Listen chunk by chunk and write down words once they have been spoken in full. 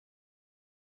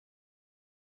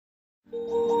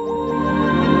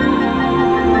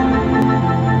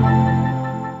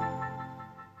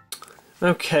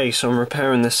Okay, so I'm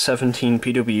repairing this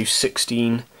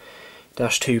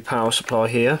 17PW16-2 power supply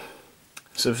here.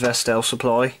 It's a Vestel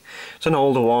supply. It's an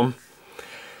older one,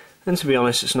 and to be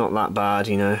honest, it's not that bad,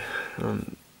 you know.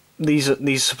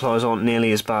 These supplies aren't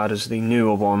nearly as bad as the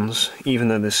newer ones, even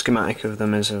though the schematic of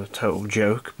them is a total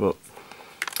joke. But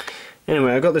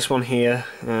anyway, I got this one here,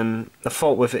 and the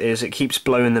fault with it is it keeps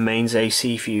blowing the mains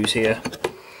AC fuse here.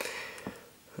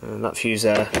 That fuse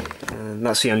there,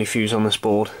 that's the only fuse on this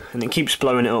board, and it keeps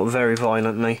blowing it up very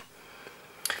violently.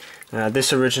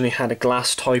 This originally had a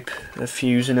glass type of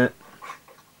fuse in it,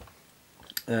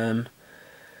 and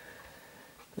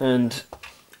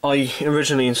I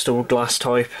originally installed glass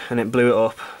type and it blew it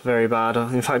up very bad.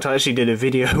 In fact, I actually did a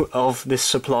video of this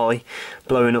supply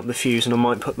blowing up the fuse, and I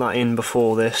might put that in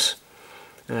before this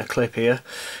clip here.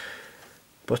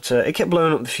 But it kept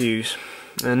blowing up the fuse.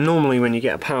 And normally when you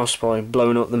get a power supply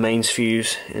blowing up the mains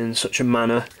fuse in such a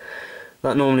manner,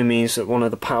 that normally means that one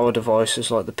of the power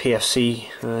devices, like the PFC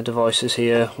devices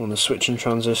here, or the switching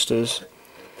transistors,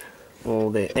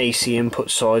 or the AC input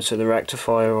side, so the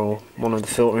rectifier or one of the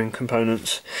filtering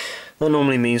components, that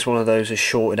normally means one of those is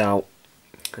shorted out,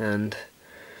 and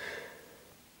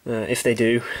if they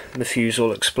do, the fuse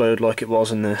will explode like it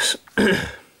was in this.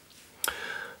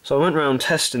 So I went around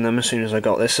testing them as soon as I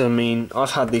got this. I mean,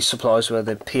 I've had these supplies where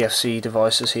the PFC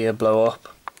devices here blow up,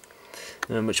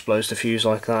 which blows the fuse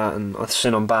like that, and I've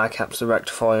seen on bad caps the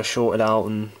rectifier shorted out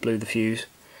and blew the fuse.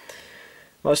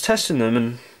 I was testing them,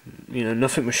 and you know,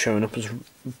 nothing was showing up as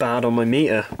bad on my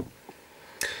meter.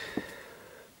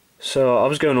 So I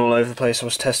was going all over the place. I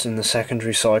was testing the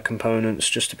secondary side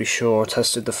components just to be sure. I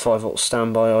tested the 5V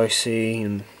standby IC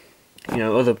and, you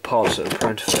know, other parts that are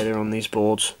prone to failure on these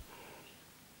boards.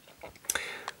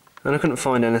 And I couldn't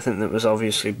find anything that was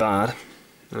obviously bad.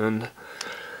 And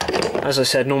as I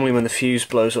said, normally when the fuse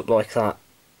blows up like that,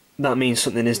 that means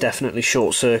something is definitely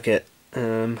short circuit,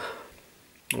 or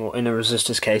in a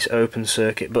resistor's case open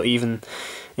circuit. But even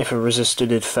if a resistor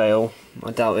did fail,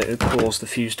 I doubt it would cause the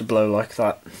fuse to blow like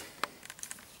that.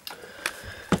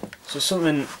 So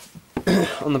something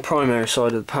on the primary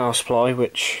side of the power supply,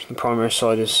 which the primary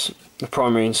side is, the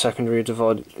primary and secondary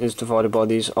is divided by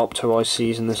these opto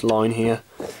ICs in this line here.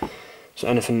 So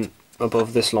anything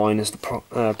above this line is the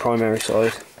primary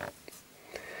side.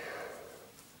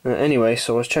 Anyway,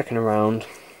 so I was checking around,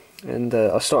 and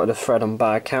I started a thread on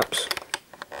bag caps.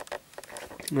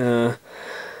 And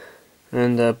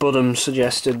Budham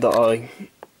suggested that I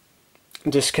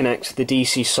disconnect the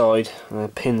DC side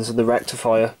pins of the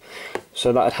rectifier,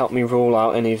 so that would help me rule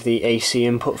out any of the AC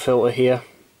input filter here,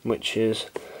 which is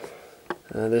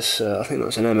this, I think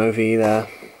that's an MOV there.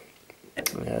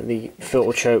 The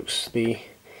filter chokes, the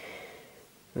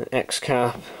X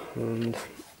cap, and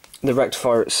the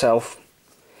rectifier itself.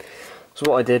 So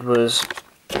what I did was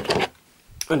I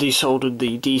desoldered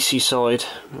the DC side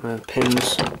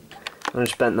pins and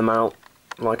just bent them out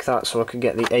like that so I could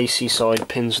get the AC side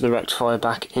pins of the rectifier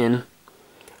back in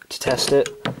to test it.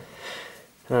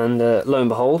 And lo and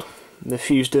behold, the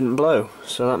fuse didn't blow,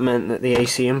 so that meant that the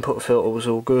AC input filter was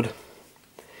all good,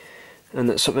 and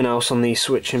that something else on the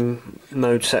switching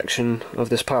mode section of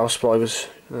this power supply was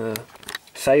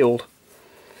failed.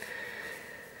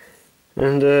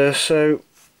 And so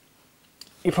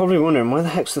you're probably wondering, where the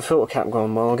heck's the filter cap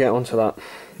gone? Well, I'll get onto that.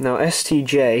 Now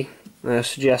STJ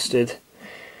suggested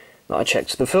that I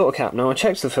checked the filter cap. Now I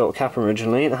checked the filter cap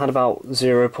originally, and it had about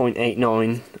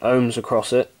 0.89 ohms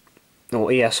across it, or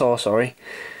ESR, sorry,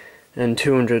 and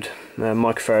 200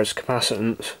 microfarads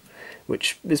capacitance,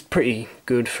 which is pretty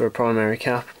good for a primary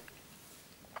cap.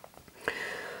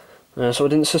 So I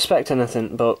didn't suspect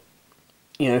anything, but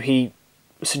you know, he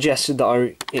suggested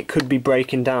that it could be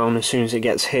breaking down as soon as it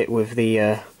gets hit with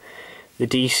the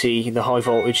DC, the high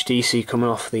voltage DC coming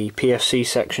off the PFC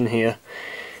section here,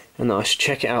 and that I should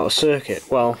check it out of circuit.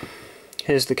 Well,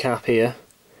 here's the cap here.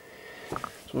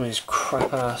 It's one of these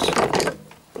crap ass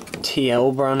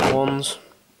TL brand ones.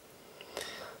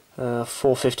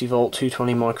 450 volt,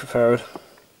 220 microfarad.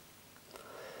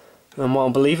 And while,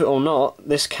 believe it or not,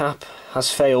 this cap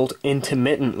has failed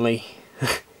intermittently.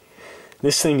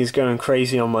 This thing is going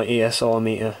crazy on my ESR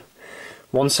meter.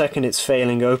 1 second it's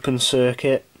failing open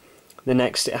circuit, the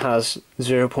next it has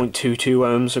 0.22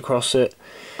 ohms across it,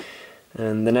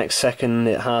 and the next second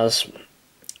it has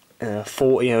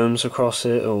 40 ohms across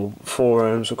it, or 4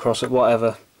 ohms across it,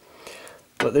 whatever.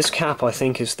 But this cap, I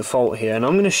think, is the fault here, and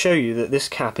I'm going to show you that this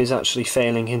cap is actually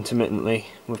failing intermittently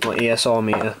with my ESR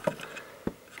meter,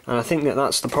 and I think that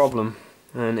that's the problem,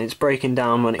 and it's breaking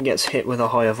down when it gets hit with a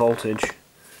higher voltage.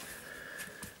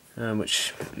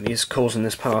 which is causing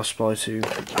this power supply to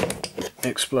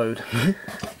explode. I'll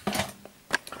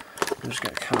just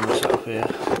get a camera set up here.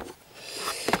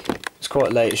 It's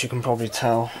quite late, as you can probably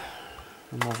tell,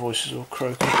 and my voice is all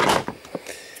croaky.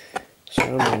 So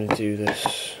I'm going to do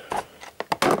this.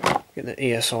 Get the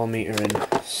ESR meter in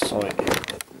sight,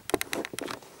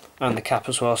 and the cap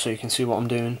as well, so you can see what I'm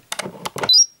doing.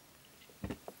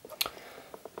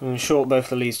 I'm going to short both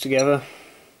the leads together.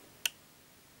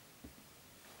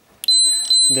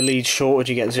 The lead shorted,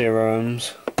 you get 0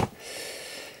 ohms.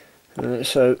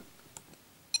 So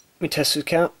we test the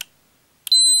cap.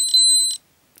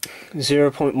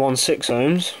 0.16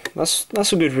 ohms.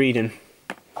 That's a good reading.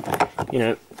 You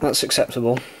know, that's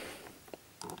acceptable.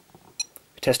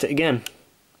 We test it again.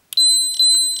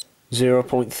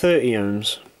 0.30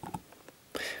 ohms.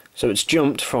 So it's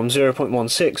jumped from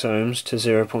 0.16 ohms to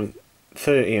 0.30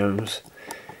 ohms.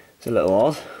 It's a little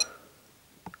odd.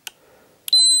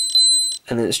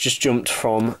 And then it's just jumped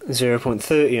from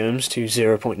 0.30 ohms to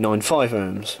 0.95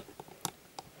 ohms.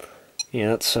 Yeah,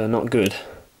 that's not good.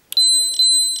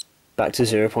 Back to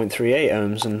 0.38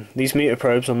 ohms, and these meter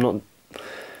probes, I'm not,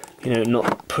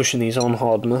 not pushing these on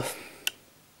hard enough.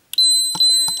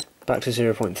 Back to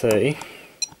 0.30.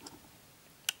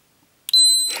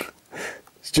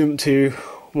 It's jumped to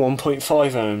 1.5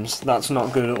 ohms. That's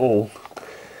not good at all.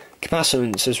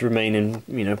 Capacitance is remaining,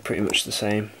 pretty much the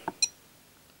same.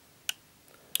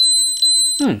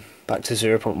 Back to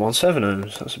 0.17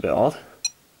 ohms, that's a bit odd.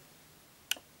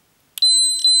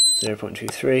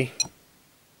 0.23,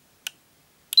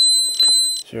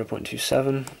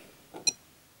 0.27,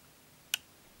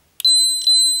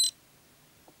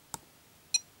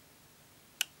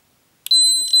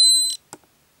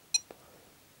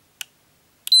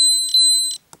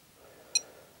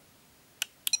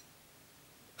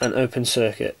 an open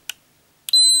circuit,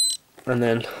 and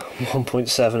then 1.7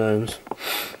 ohms.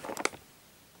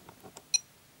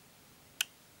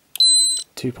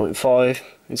 2.5,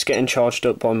 it's getting charged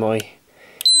up by my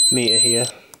meter here.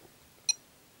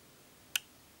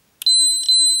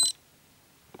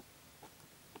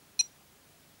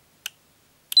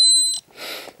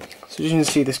 So as you can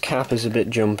see, this cap is a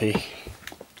bit jumpy.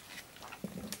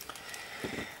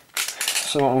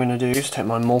 So what I'm going to do is take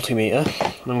my multimeter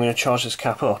and I'm going to charge this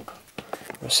cap up.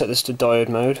 I'm going to set this to diode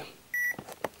mode,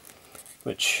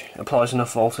 which applies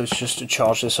enough voltage just to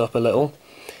charge this up a little.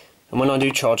 And when I do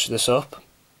charge this up,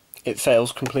 it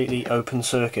fails completely open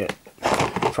circuit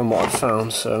from what I've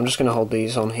found. So I'm just going to hold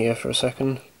these on here for a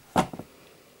second. It's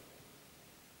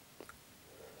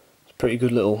a pretty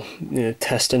good little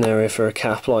testing area for a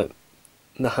cap, like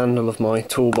the handle of my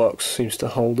toolbox seems to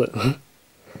hold it. So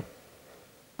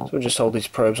we'll just hold these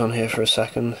probes on here for a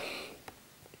second.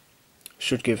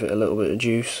 Should give it a little bit of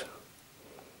juice.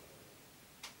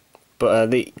 But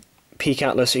the Peak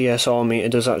Atlas ESR meter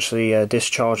does actually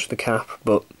discharge the cap,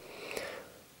 but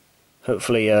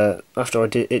hopefully after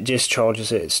it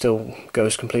discharges it, it still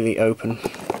goes completely open.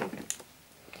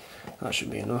 That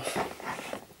should be enough.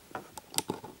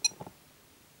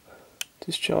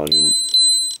 Discharging.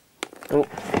 Oh,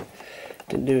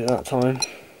 didn't do it that time.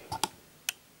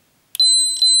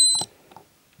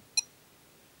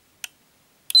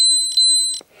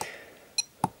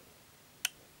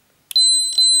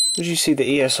 As you see,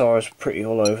 the ESR is pretty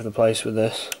all over the place with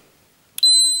this.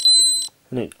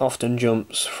 And it often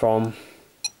jumps from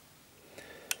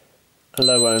a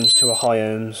low ohms to a high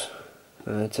ohms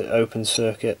to open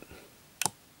circuit.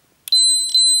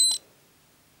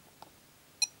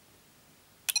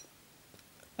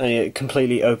 And it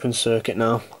completely open circuit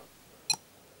now.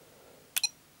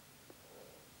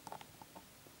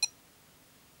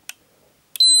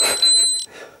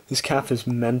 This cap is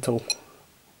mental.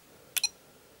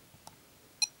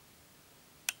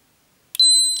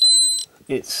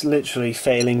 It's literally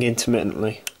failing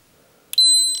intermittently.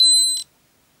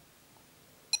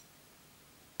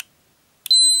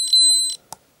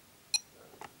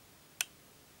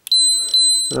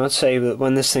 And I'd say that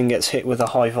when this thing gets hit with a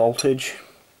high voltage,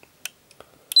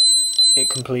 it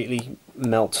completely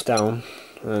melts down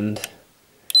and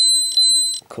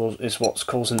is what's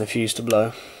causing the fuse to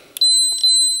blow.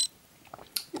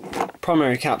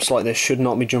 Primary caps like this should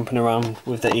not be jumping around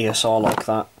with the ESR like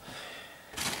that.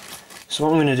 So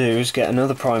what I'm going to do is get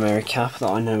another primary cap that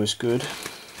I know is good,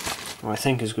 or I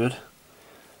think is good,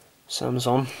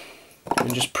 Samsung,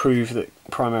 and just prove that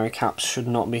primary caps should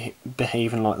not be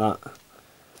behaving like that.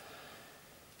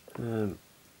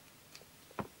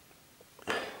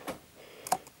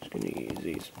 Just going to use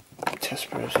these test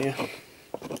probes here.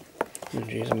 Oh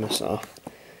jeez, I messed that up.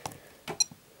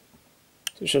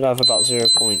 So it should have about 0.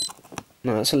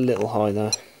 No, that's a little high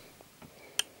there.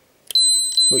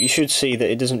 but you should see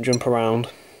that it doesn't jump around.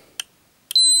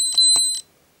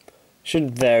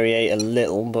 Should variate a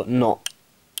little, but not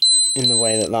in the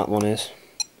way that that one is.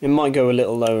 It might go a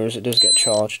little lower as it does get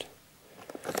charged.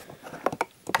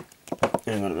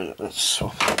 Hang on a minute, let's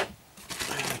swap.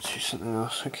 Let's do something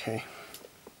else, okay.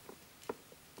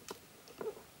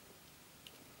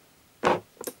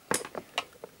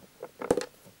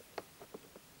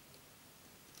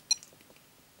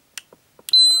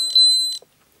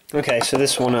 Okay, so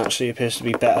this one actually appears to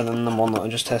be better than the one that I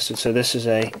just tested. So this is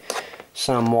a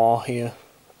Samoa here,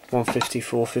 150,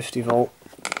 450 volt.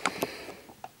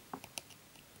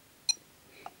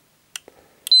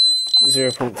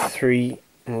 0.3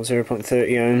 or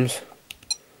 0.30 ohms.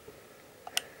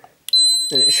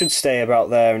 And it should stay about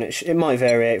there, and it might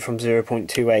variate from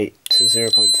 0.28 to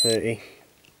 0.30.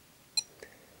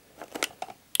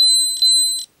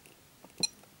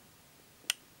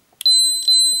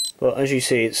 But as you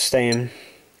see, it's staying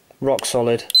rock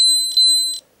solid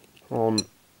on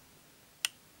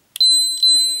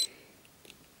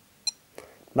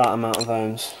that amount of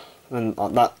ohms. And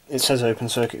that, it says open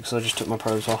circuit because I just took my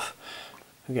probes off.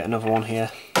 I'll get another one here.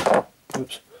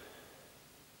 Oops.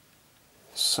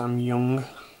 Sam Young.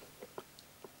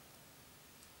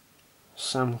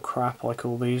 Sam Crap I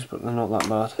call these, but they're not that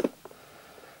bad.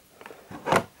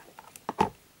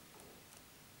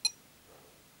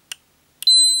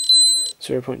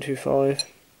 Zero 0.25,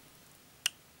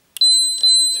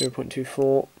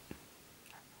 0.24,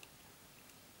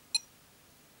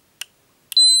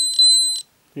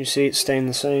 you see it's staying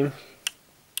the same,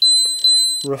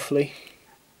 roughly.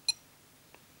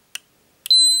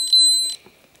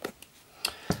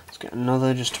 Let's get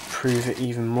another just to prove it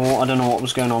even more. I don't know what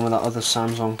was going on with that other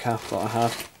Samsung cap that I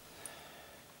had.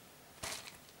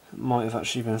 It might have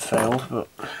actually been failed, but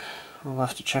I'll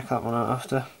have to check that one out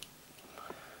after.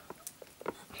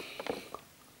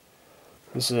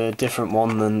 This is a different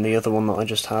one than the other one that I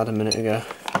just had a minute ago.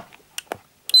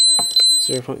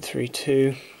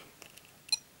 0.32,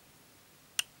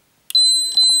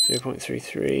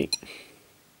 0.33.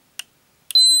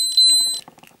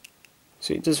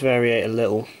 See, it does variate a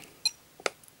little,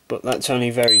 but that's only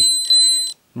very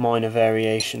minor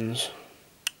variations.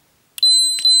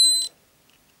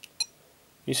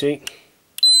 You see?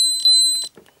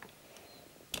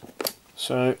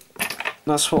 So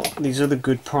that's what these other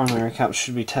good primary caps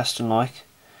should be testing like.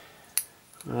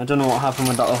 I don't know what happened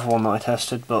with that other one that I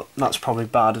tested, but that's probably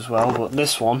bad as well. But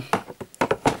this one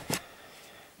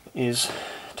is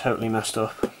totally messed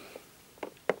up.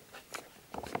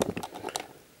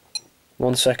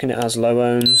 1 second it has low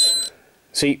ohms.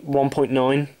 See,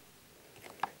 1.9,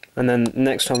 and then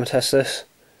next time I test this,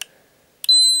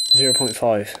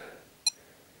 0.5,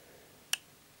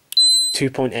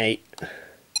 2.8.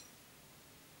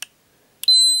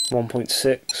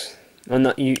 1.6, and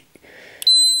that you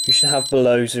should have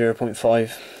below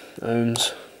 0.5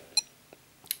 ohms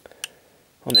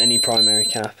on any primary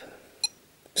cap.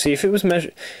 See, if it was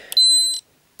if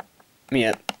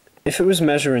it was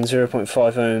measuring 0.5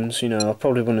 ohms, you know, I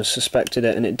probably wouldn't have suspected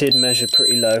it, and it did measure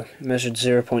pretty low. It measured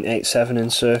 0.87 in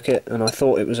circuit, and I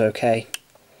thought it was okay.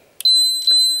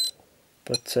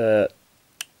 But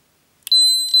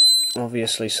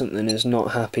obviously something is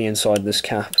not happy inside this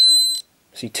cap.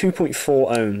 See, 2.4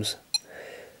 ohms,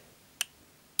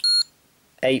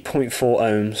 8.4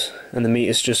 ohms, and the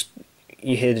meter's just,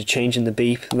 you hear the change in the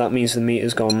beep, and that means the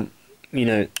meter's gone, you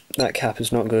know, that cap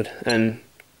is not good, and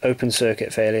open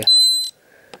circuit failure.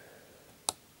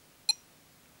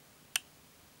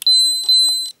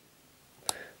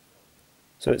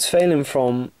 So it's failing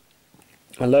from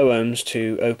a low ohms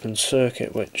to open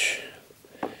circuit, which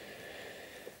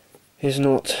is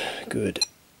not good.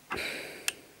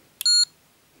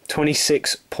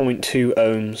 26.2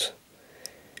 ohms,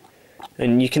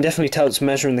 and you can definitely tell it's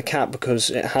measuring the cap because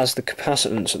it has the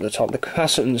capacitance at the top. The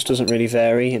capacitance doesn't really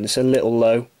vary, and it's a little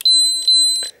low,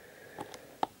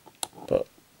 but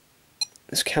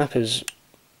this cap is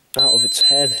out of its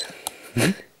head.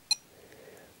 It's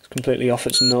completely off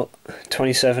its nut.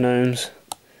 27 ohms,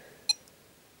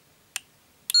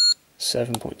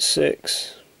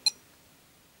 7.6,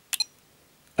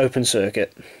 open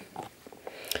circuit.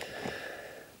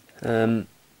 I'm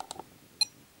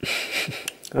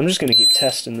just going to keep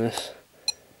testing this,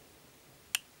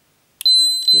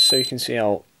 just so you can see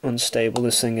how unstable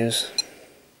this thing is.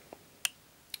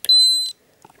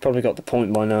 Probably got the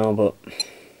point by now, but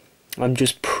I'm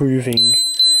just proving.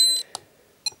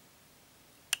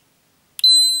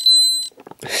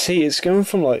 See, it's going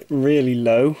from like really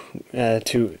low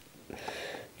to,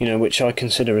 you know, which I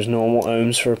consider as normal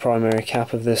ohms for a primary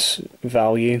cap of this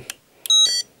value.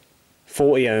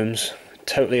 40 ohms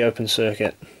totally open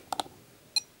circuit.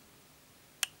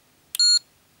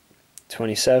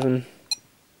 27,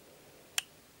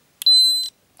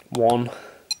 1,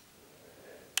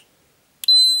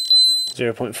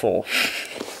 0.4.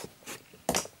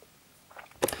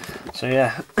 So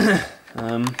yeah,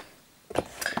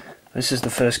 this is the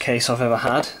first case I've ever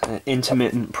had, an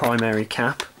intermittent primary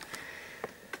cap.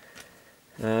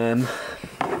 Bit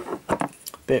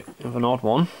of an odd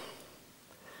one.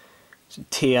 It's a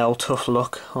TL tough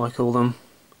look, I call them.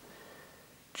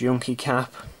 Junky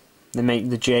cap. They make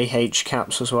the JH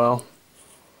caps as well.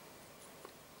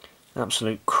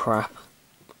 Absolute crap.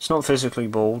 It's not physically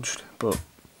bulged, but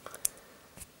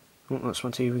oh, that's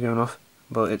my TV going off.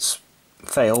 But it's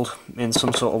failed in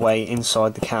some sort of way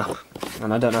inside the cap,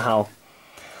 and I don't know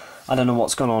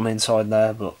what's gone on inside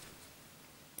there, but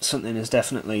something is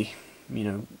definitely, you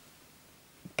know,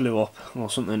 blew up or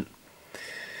something.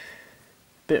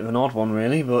 Bit of an odd one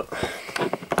really, but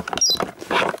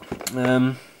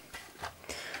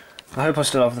I hope I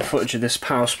still have the footage of this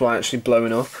power supply actually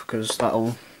blowing up, because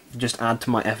that'll just add to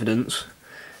my evidence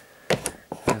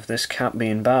of this cap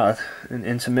being bad and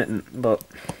intermittent. But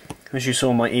as you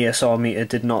saw, my ESR meter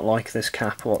did not like this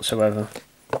cap whatsoever.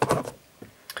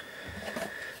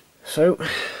 So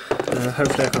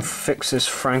hopefully I can fix this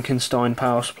Frankenstein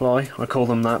power supply. I call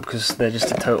them that because they're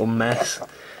just a total mess.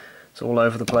 It's all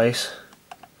over the place.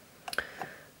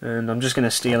 And I'm just going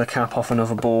to steal a cap off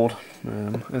another board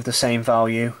of the same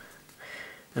value,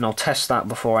 and I'll test that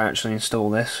before I actually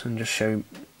install this, and just show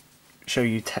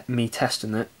you me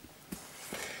testing it.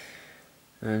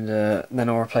 And then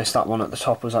I'll replace that one at the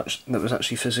top that was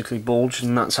actually physically bulged,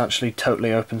 and that's actually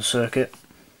totally open circuit.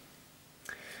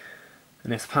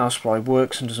 And if the power supply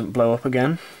works and doesn't blow up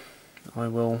again, I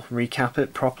will recap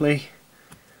it properly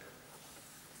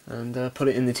and put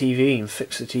it in the TV and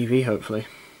fix the TV hopefully.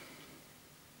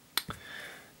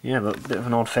 Yeah, but a bit of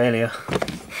an odd failure.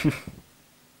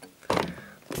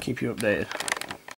 Keep you updated.